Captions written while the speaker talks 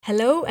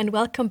Hello and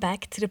welcome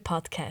back to the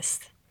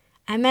podcast.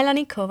 I'm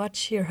Melanie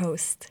Kovac, your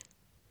host.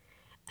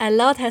 A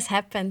lot has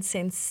happened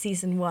since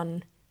season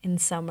 1 in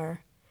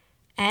summer,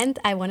 and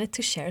I wanted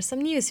to share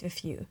some news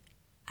with you.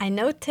 I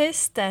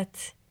noticed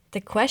that the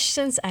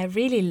questions I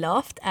really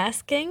loved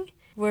asking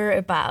were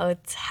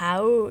about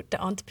how the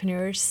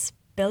entrepreneurs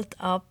built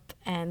up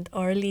and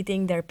are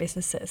leading their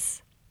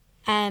businesses.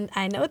 And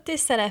I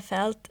noticed that I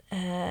felt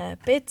a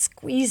bit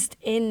squeezed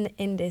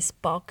in this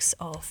box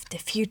of the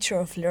future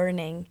of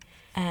learning,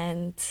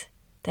 and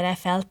that I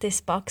felt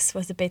this box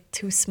was a bit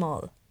too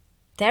small.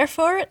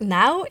 Therefore,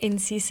 now in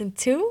season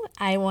 2,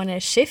 I want to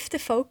shift the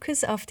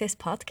focus of this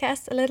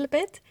podcast a little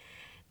bit,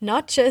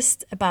 not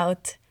just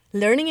about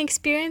learning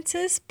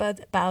experiences,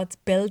 but about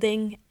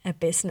building a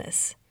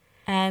business.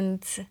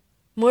 And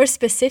more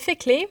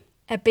specifically,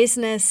 a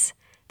business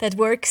that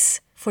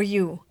works for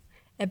you.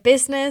 A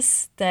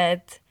business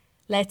that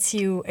lets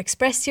you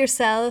express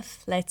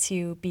yourself, lets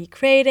you be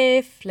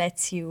creative,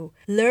 lets you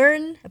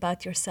learn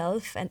about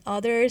yourself and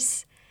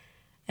others.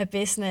 A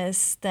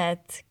business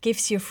that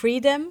gives you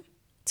freedom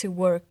to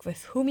work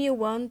with whom you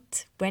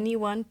want, when you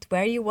want,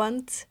 where you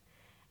want.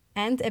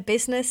 And a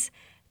business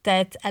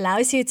that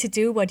allows you to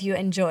do what you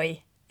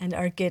enjoy and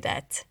are good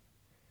at.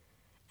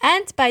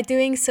 And by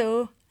doing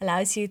so,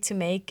 allows you to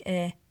make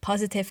a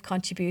positive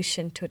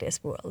contribution to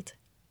this world.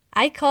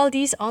 I call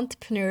these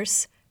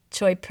entrepreneurs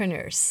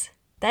Joypreneurs.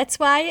 That's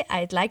why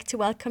I'd like to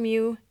welcome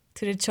you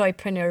to the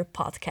Joypreneur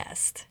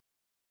podcast.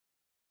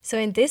 So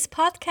in this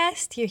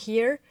podcast, you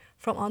hear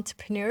from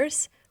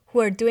entrepreneurs who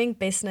are doing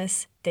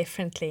business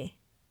differently.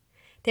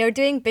 They are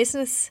doing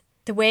business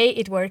the way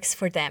it works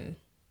for them.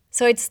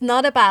 So it's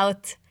not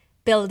about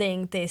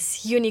building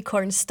this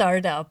unicorn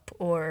startup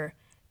or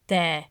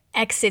the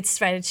exit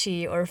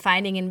strategy or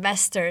finding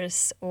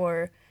investors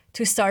or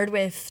to start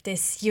with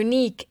this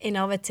unique,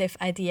 innovative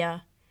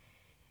idea.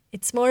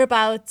 It's more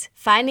about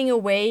finding a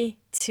way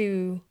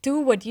to do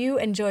what you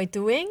enjoy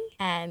doing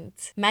and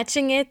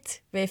matching it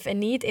with a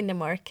need in the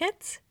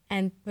market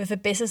and with a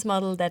business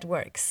model that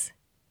works.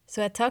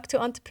 So I talk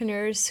to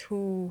entrepreneurs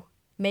who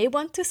may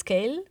want to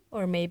scale,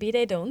 or maybe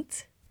they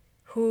don't,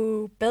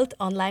 who build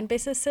online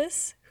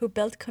businesses, who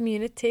build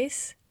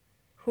communities,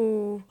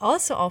 who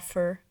also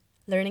offer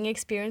learning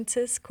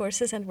experiences,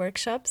 courses and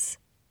workshops,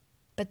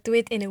 but do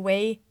it in a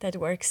way that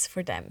works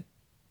for them.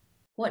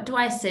 What do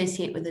I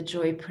associate with a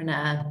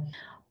joypreneur?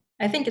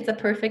 I think it's a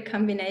perfect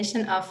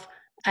combination of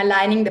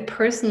aligning the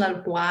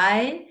personal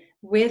why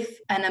with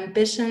an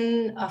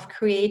ambition of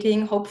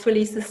creating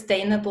hopefully a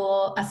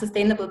sustainable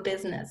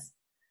business.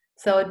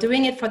 So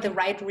doing it for the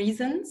right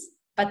reasons,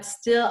 but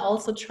still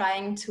also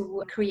trying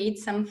to create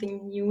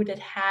something new that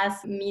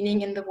has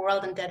meaning in the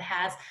world and that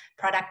has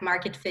product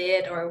market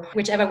fit, or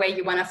whichever way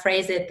you want to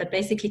phrase it, but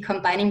basically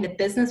combining the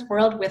business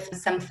world with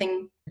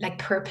something like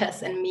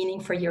purpose and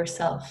meaning for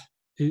yourself.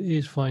 It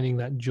is finding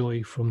that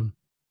joy from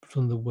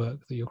the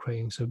work that you're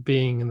creating. So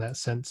being in that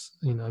sense,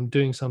 I'm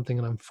doing something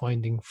and I'm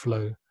finding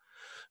flow.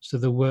 So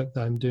the work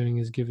that I'm doing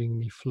is giving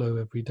me flow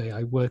every day.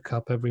 I wake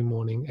up every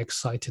morning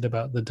excited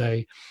about the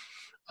day.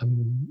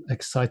 I'm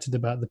excited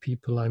about the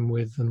people I'm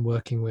with and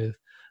working with.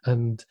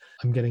 And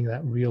I'm getting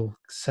that real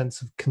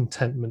sense of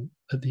contentment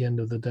at the end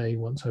of the day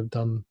once I've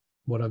done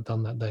what I've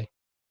done that day.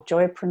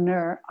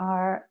 Joypreneur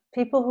are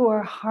people who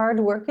are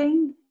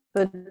hardworking,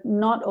 but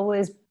not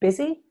always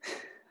busy.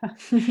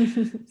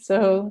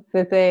 So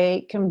that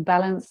they can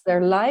balance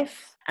their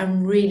life.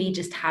 And really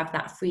just have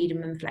that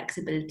freedom and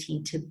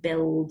flexibility to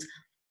build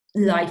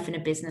life in a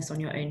business on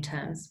your own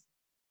terms.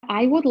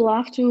 I would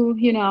love to,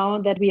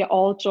 that we are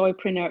all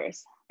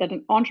joypreneurs, that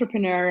an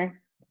entrepreneur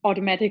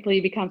automatically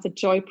becomes a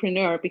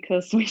joypreneur,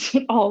 because we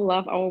should all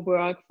love our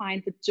work,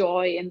 find the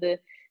joy in the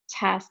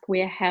task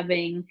we're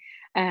having,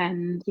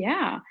 and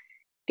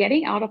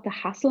getting out of the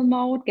hustle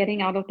mode,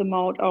 getting out of the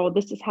mode, oh,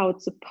 this is how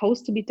it's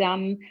supposed to be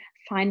done,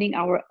 finding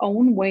our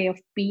own way of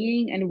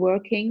being and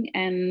working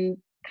and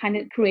kind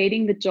of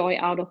creating the joy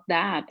out of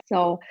that.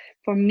 So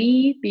for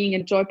me, being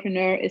a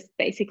joypreneur is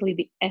basically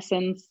the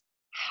essence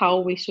how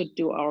we should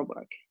do our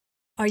work.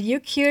 Are you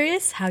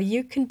curious how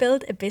you can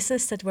build a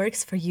business that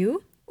works for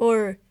you?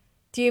 Or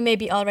do you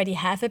maybe already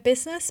have a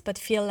business but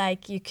feel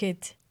like you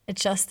could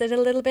adjust it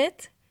a little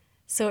bit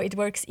so it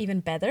works even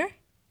better?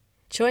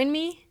 Join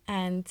me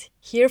and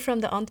hear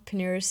from the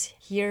entrepreneurs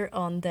here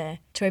on the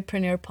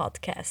Joypreneur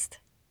podcast.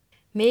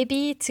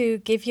 Maybe to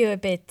give you a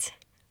bit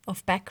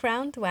of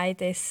background why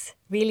this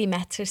really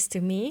matters to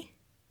me,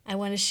 I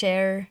want to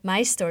share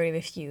my story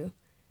with you.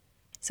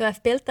 So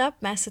I've built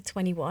up Master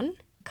 21,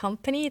 a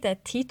company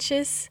that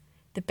teaches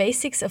the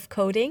basics of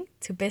coding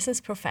to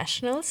business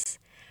professionals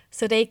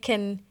so they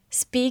can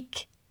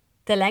speak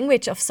the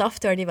language of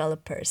software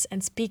developers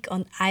and speak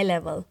on eye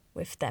level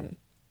with them.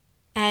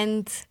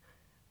 And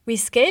we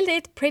scaled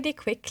it pretty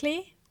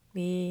quickly.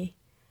 In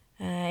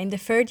the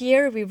third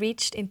year, we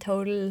reached in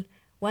total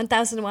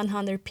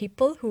 1,100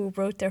 people who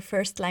wrote their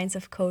first lines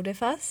of code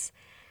with us.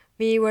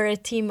 We were a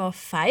team of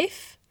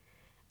 5,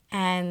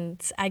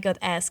 and I got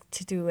asked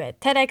to do a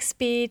TEDx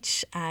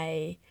speech.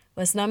 I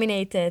was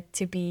nominated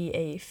to be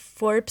a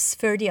Forbes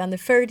 30 under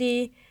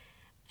 30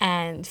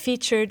 and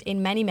featured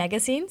in many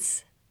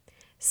magazines.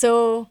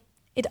 So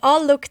it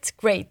all looked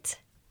great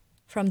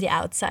from the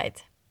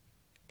outside.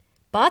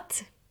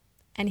 But,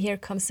 and here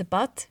comes the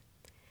but,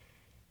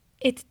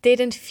 it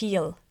didn't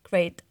feel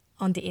great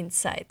on the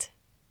inside.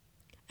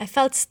 I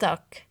felt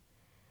stuck.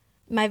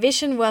 My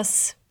vision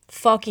was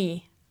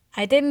foggy.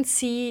 I didn't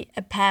see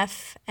a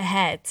path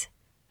ahead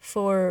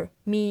for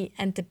me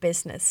and the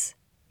business.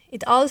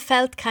 It all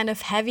felt kind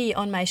of heavy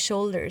on my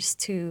shoulders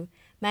to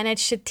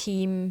manage the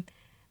team,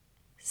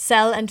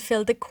 sell and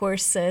fill the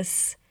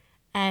courses,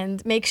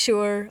 and make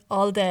sure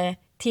all the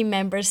team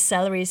members'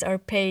 salaries are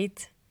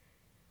paid.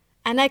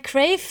 And I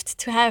craved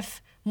to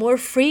have more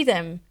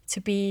freedom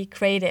to be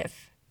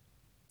creative.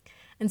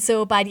 And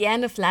so by the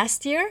end of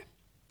last year,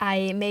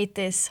 I made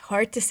this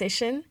hard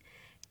decision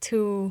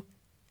to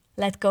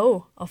let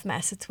go of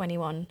Master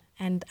 21,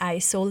 and I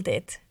sold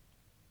it.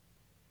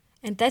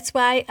 And that's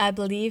why I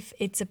believe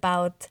it's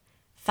about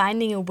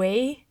finding a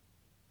way,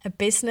 a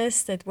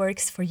business that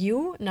works for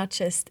you, not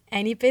just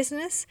any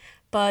business,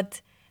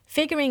 but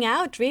figuring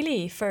out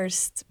really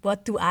first,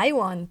 what do I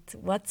want?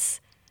 What's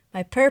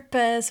my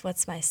purpose?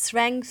 What's my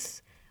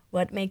strength?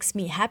 What makes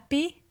me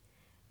happy?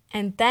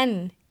 And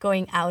then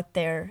going out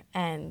there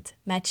and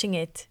matching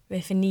it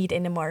with a need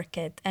in the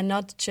market, and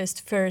not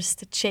just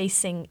first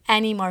chasing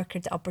any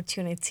market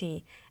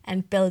opportunity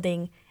and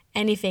building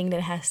anything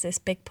that has this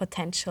big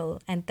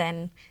potential, and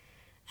then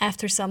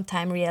after some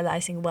time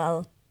realizing,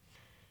 well,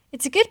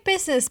 it's a good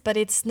business, but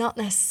it's not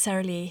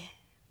necessarily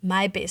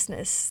my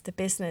business, the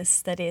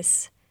business that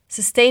is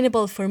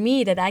sustainable for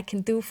me, that I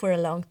can do for a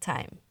long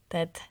time,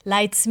 that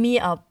lights me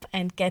up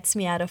and gets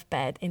me out of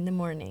bed in the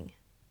morning.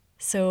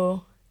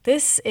 So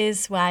this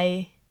is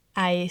why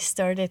I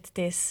started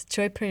this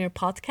Joypreneur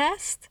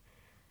podcast,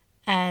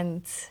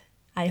 and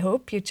I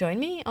hope you join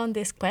me on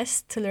this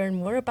quest to learn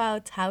more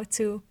about how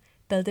to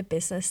build a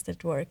business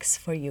that works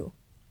for you.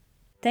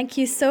 Thank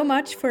you so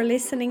much for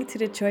listening to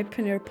the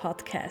Joypreneur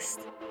podcast.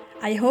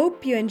 I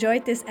hope you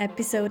enjoyed this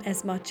episode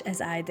as much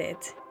as I did.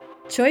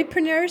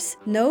 Joypreneurs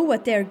know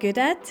what they are good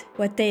at,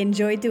 what they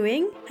enjoy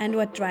doing, and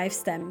what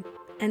drives them.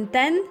 And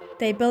then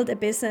they build a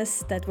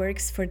business that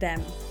works for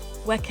them.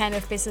 What kind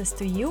of business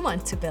do you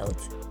want to build?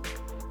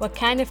 What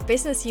kind of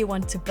business you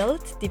want to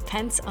build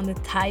depends on the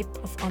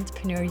type of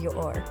entrepreneur you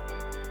are.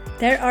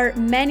 There are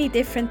many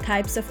different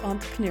types of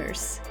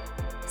entrepreneurs.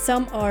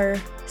 Some are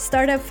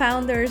startup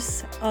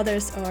founders,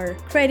 others are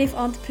creative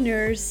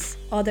entrepreneurs,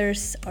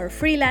 others are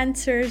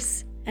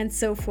freelancers, and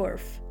so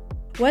forth.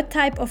 What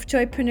type of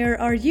Joypreneur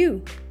are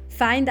you?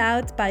 Find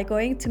out by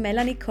going to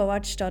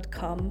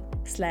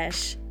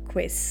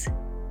melaniekovac.com/quiz.